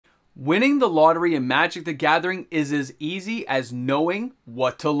Winning the lottery in Magic the Gathering is as easy as knowing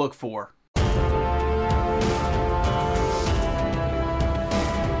what to look for.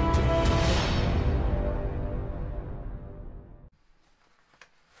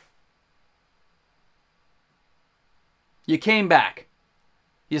 You came back.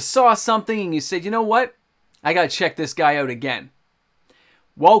 You saw something and you said, you know what? I gotta check this guy out again.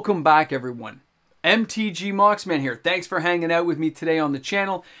 Welcome back, everyone. MTG Moxman here. Thanks for hanging out with me today on the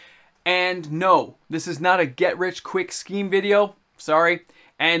channel. And no, this is not a get-rich-quick scheme video. Sorry.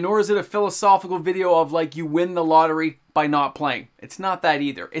 And nor is it a philosophical video of like you win the lottery by not playing. It's not that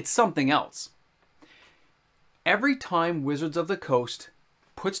either. It's something else. Every time Wizards of the Coast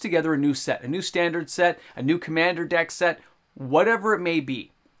puts together a new set, a new standard set, a new commander deck set, whatever it may be,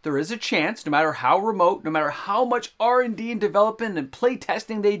 there is a chance, no matter how remote, no matter how much R&D and development and play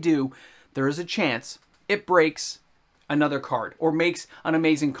testing they do, there is a chance it breaks another card or makes an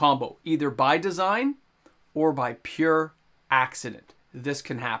amazing combo, either by design or by pure accident. This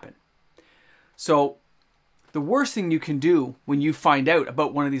can happen. So the worst thing you can do when you find out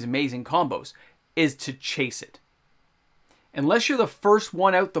about one of these amazing combos is to chase it. Unless you're the first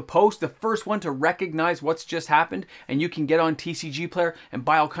one out the post, the first one to recognize what's just happened, and you can get on TCG Player and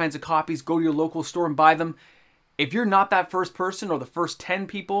buy all kinds of copies, go to your local store and buy them. If you're not that first person or the first 10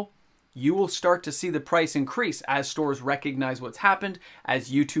 people, you will start to see the price increase as stores recognize what's happened, as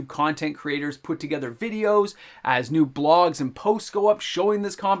YouTube content creators put together videos, as new blogs and posts go up showing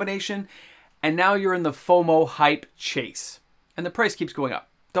this combination, and now you're in the FOMO hype chase. And the price keeps going up.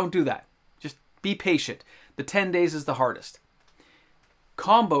 Don't do that. Just be patient. The 10 days is the hardest.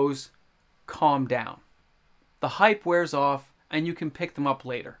 Combos calm down. The hype wears off and you can pick them up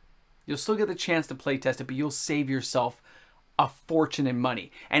later. You'll still get the chance to play test it, but you'll save yourself a fortune in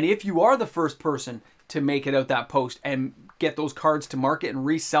money. And if you are the first person to make it out that post and get those cards to market and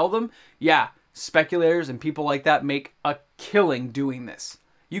resell them, yeah, speculators and people like that make a killing doing this.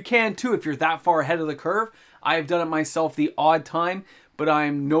 You can too if you're that far ahead of the curve. I've done it myself the odd time, but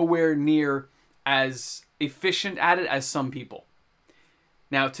I'm nowhere near as efficient at it as some people.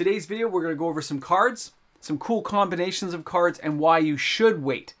 Now, today's video, we're going to go over some cards, some cool combinations of cards, and why you should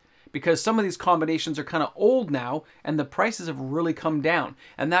wait. Because some of these combinations are kind of old now, and the prices have really come down.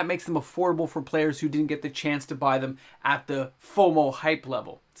 And that makes them affordable for players who didn't get the chance to buy them at the FOMO hype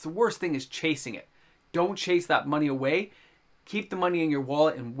level. It's the worst thing is chasing it. Don't chase that money away. Keep the money in your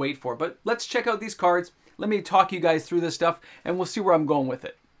wallet and wait for it. But let's check out these cards. Let me talk you guys through this stuff, and we'll see where I'm going with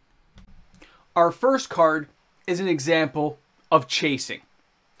it. Our first card is an example of chasing.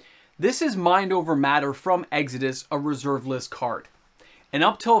 This is Mind Over Matter from Exodus, a reserve list card. And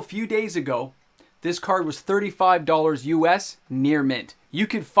up till a few days ago, this card was $35 US near mint. You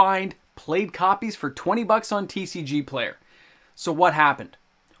could find played copies for 20 bucks on TCG Player. So what happened?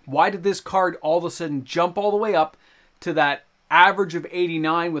 Why did this card all of a sudden jump all the way up to that average of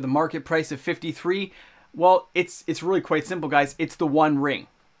 89 with a market price of 53? Well, it's really quite simple, guys. It's the One Ring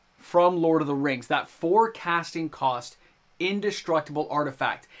from Lord of the Rings, that 4 casting cost indestructible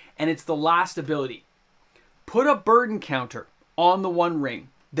artifact. And it's the last ability. Put a burden counter on the One Ring,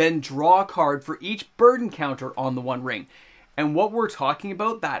 then draw a card for each burden counter on the One Ring. And what we're talking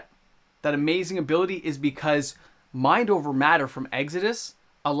about, that amazing ability, is because Mind Over Matter from Exodus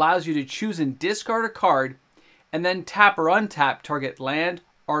allows you to choose and discard a card and then tap or untap target land,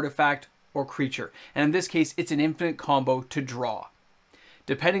 artifact, or creature. And in this case, it's an infinite combo to draw.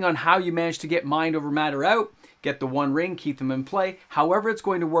 Depending on how you manage to get Mind Over Matter out, get the One Ring, keep them in play, however it's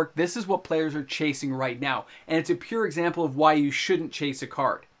going to work, this is what players are chasing right now. And it's a pure example of why you shouldn't chase a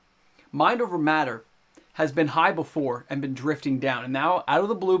card. Mind Over Matter has been high before and been drifting down. And now, out of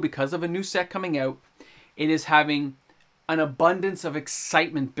the blue, because of a new set coming out, it is having an abundance of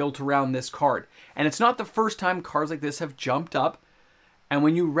excitement built around this card. And it's not the first time cards like this have jumped up. And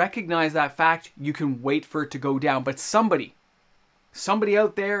when you recognize that fact, you can wait for it to go down. But somebody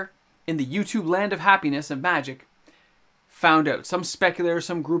out there in the YouTube land of happiness and magic found out. Some speculator,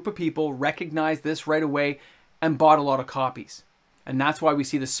 some group of people recognized this right away and bought a lot of copies. And that's why we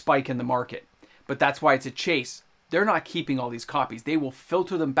see the spike in the market. But that's why it's a chase. They're not keeping all these copies. They will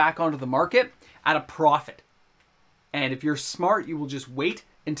filter them back onto the market at a profit. And if you're smart, you will just wait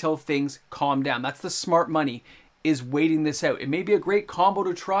until things calm down. That's the smart money, is waiting this out. It may be a great combo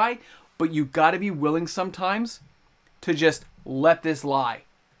to try, but you got to be willing sometimes to just let this lie.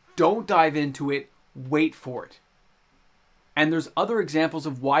 Don't dive into it, wait for it. And there's other examples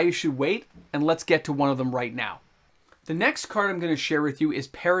of why you should wait, and let's get to one of them right now. The next card I'm going to share with you is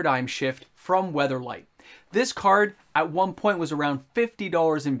Paradigm Shift from Weatherlight. This card at one point was around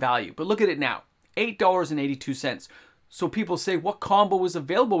 $50 in value, but look at it now, $8.82. So people say, what combo was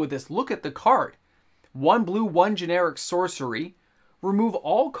available with this? Look at the card. 1 blue, 1 generic sorcery. Remove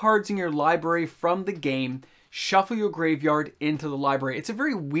all cards in your library from the game. Shuffle your graveyard into the library. It's a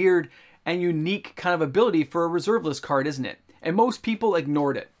very weird and unique kind of ability for a reserve list card, isn't it? And most people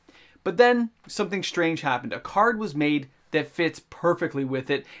ignored it. But then something strange happened. A card was made that fits perfectly with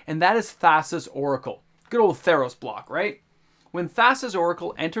it, and that is Thassa's Oracle. Good old Theros block, right? When Thassa's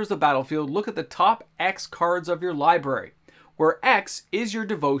Oracle enters the battlefield, look at the top X cards of your library, where X is your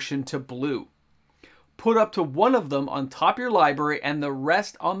devotion to blue. Put up to 1 of them on top of your library and the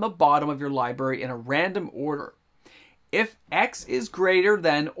rest on the bottom of your library in a random order. If X is greater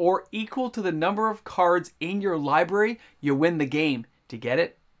than or equal to the number of cards in your library, you win the game. Do you get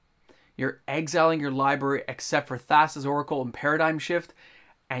it? You're exiling your library except for Thassa's Oracle and Paradigm Shift,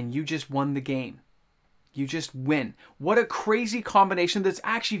 and you just won the game. You just win. What a crazy combination that's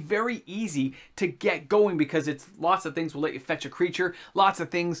actually very easy to get going, because it's lots of things will let you fetch a creature. Lots of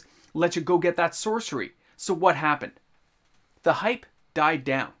things let you go get that sorcery. So what happened? The hype died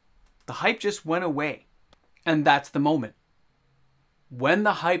down. The hype just went away. And that's the moment. When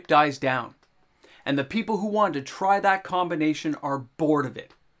the hype dies down and the people who wanted to try that combination are bored of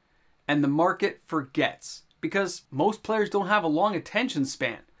it, and the market forgets, because most players don't have a long attention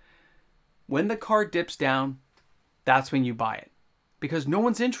span. When the card dips down, that's when you buy it, because no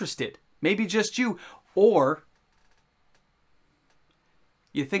one's interested. Maybe just you, or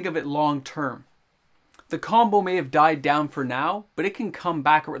you think of it long term. The combo may have died down for now, but it can come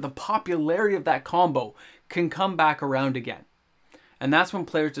back. The popularity of that combo can come back around again. And that's when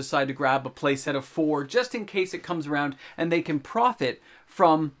players decide to grab a playset of 4 just in case it comes around, and they can profit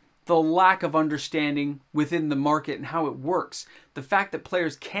from the lack of understanding within the market and how it works. The fact that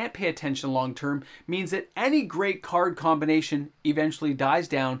players can't pay attention long term means that any great card combination eventually dies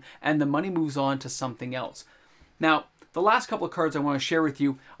down and the money moves on to something else. Now, the last couple of cards I want to share with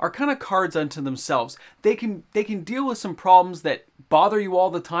you are kind of cards unto themselves. They can deal with some problems that bother you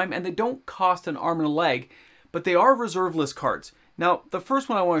all the time, and they don't cost an arm and a leg, but they are reserve list cards. Now, the first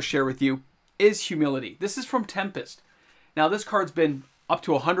one I want to share with you is Humility. This is from Tempest. Now, this card's been up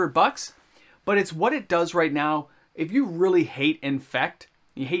to $100, but it's what it does right now. If you really hate Infect,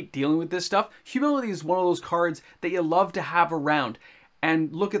 you hate dealing with this stuff, Humility is one of those cards that you love to have around.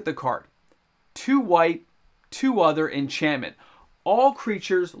 And look at the card. 2 white, 2 other enchantment. All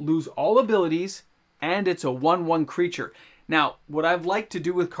creatures lose all abilities, and it's a 1/1 creature. Now, what I've liked to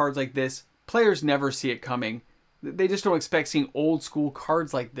do with cards like this, players never see it coming. They just don't expect seeing old school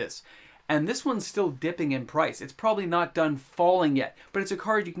cards like this. And this one's still dipping in price. It's probably not done falling yet, but it's a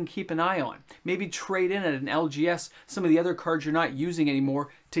card you can keep an eye on. Maybe trade in at an LGS some of the other cards you're not using anymore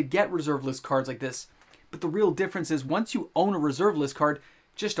to get reserve list cards like this. But the real difference is, once you own a reserve list card,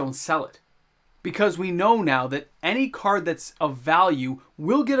 just don't sell it. Because we know now that any card that's of value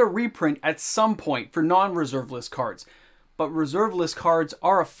will get a reprint at some point for non-reserve list cards. But reserve list cards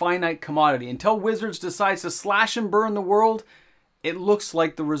are a finite commodity. Until Wizards decides to slash and burn the world, it looks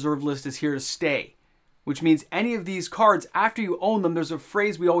like the reserve list is here to stay. Which means any of these cards, after you own them, there's a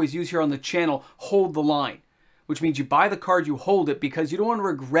phrase we always use here on the channel, hold the line. Which means you buy the card, you hold it, because you don't want to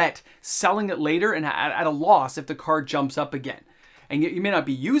regret selling it later and at a loss if the card jumps up again. And you may not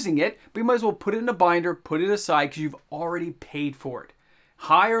be using it, but you might as well put it in a binder, put it aside, because you've already paid for it.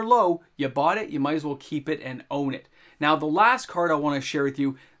 High or low, you bought it, you might as well keep it and own it. Now, the last card I want to share with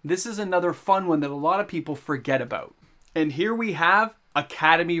you, this is another fun one that a lot of people forget about. And here we have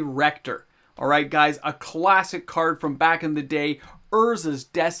Academy Rector. All right, guys, a classic card from back in the day, Urza's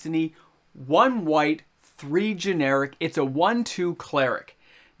Destiny, 1 white, 3 generic. It's a 1/2 cleric.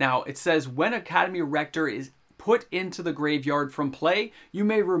 Now, it says when Academy Rector is put into the graveyard from play, you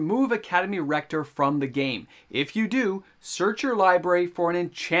may remove Academy Rector from the game. If you do, search your library for an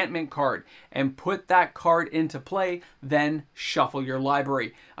enchantment card and put that card into play, then shuffle your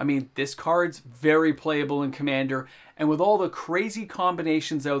library. I mean, this card's very playable in Commander, and with all the crazy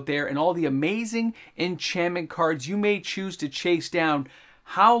combinations out there and all the amazing enchantment cards you may choose to chase down,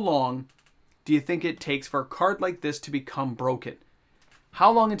 how long do you think it takes for a card like this to become broken? How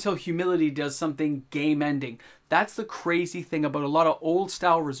long until Humility does something game-ending? That's the crazy thing about a lot of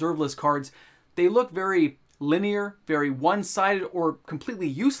old-style reserve list cards. They look very linear, very one-sided, or completely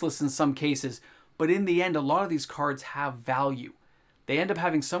useless in some cases. But in the end, a lot of these cards have value. They end up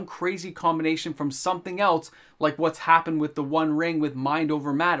having some crazy combination from something else, like what's happened with the One Ring with Mind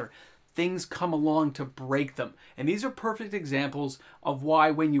Over Matter. Things come along to break them. And these are perfect examples of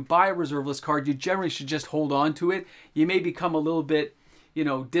why when you buy a reserve list card, you generally should just hold on to it. You may become a little bit, you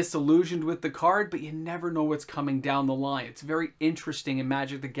know, disillusioned with the card, but you never know what's coming down the line. It's very interesting in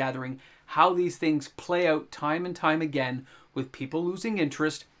Magic the Gathering how these things play out time and time again with people losing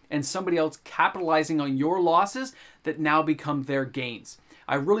interest and somebody else capitalizing on your losses that now become their gains.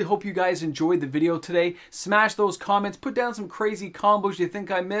 I really hope you guys enjoyed the video today. Smash those comments. Put down some crazy combos you think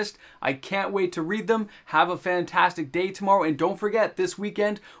I missed. I can't wait to read them. Have a fantastic day tomorrow. And don't forget, this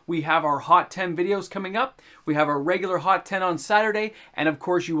weekend, we have our Hot 10 videos coming up. We have our regular Hot 10 on Saturday. And of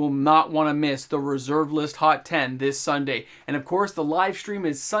course, you will not want to miss the Reserve List Hot 10 this Sunday. And of course, the live stream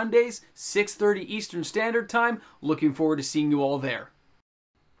is Sundays, 6:30 Eastern Standard Time. Looking forward to seeing you all there.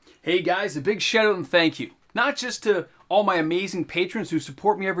 Hey guys, a big shout out and thank you. Not just to all my amazing patrons who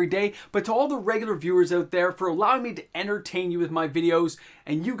support me every day, but to all the regular viewers out there for allowing me to entertain you with my videos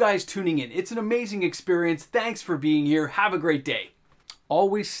and you guys tuning in. It's an amazing experience. Thanks for being here. Have a great day.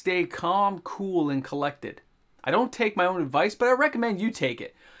 Always stay calm, cool, and collected. I don't take my own advice, but I recommend you take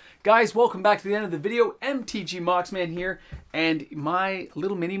it. Guys, welcome back to the end of the video. MTG Moxman here, and my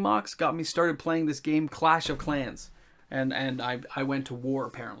little mini Mox got me started playing this game, Clash of Clans. And I went to war,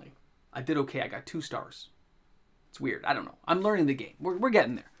 apparently. I did okay. I got 2 stars. It's weird. I don't know. I'm learning the game. We're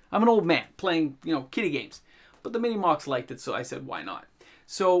getting there. I'm an old man playing, you know, kiddie games. But the mini-mox liked it, so I said, why not?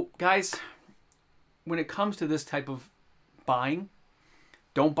 So, guys, when it comes to this type of buying,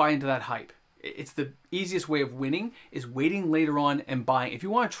 don't buy into that hype. It's the easiest way of winning is waiting later on and buying. If you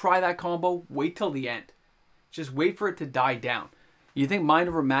want to try that combo, wait till the end. Just wait for it to die down. You think Mind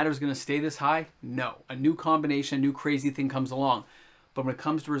Over Matter is going to stay this high? No. A new combination, a new crazy thing comes along. But when it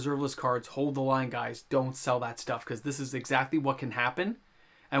comes to reserve list cards, hold the line, guys. Don't sell that stuff because this is exactly what can happen.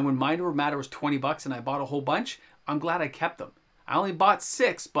 And when Mind Over Matter was 20 bucks and I bought a whole bunch, I'm glad I kept them. I only bought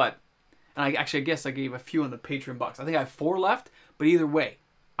 6, but... And I guess I gave a few on the Patreon bucks. I think I have 4 left, but either way,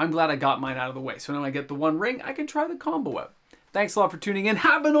 I'm glad I got mine out of the way. So now I get the 1 ring, I can try the combo out. Thanks a lot for tuning in.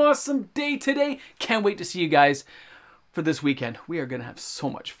 Have an awesome day today. Can't wait to see you guys for this weekend. We are going to have so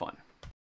much fun.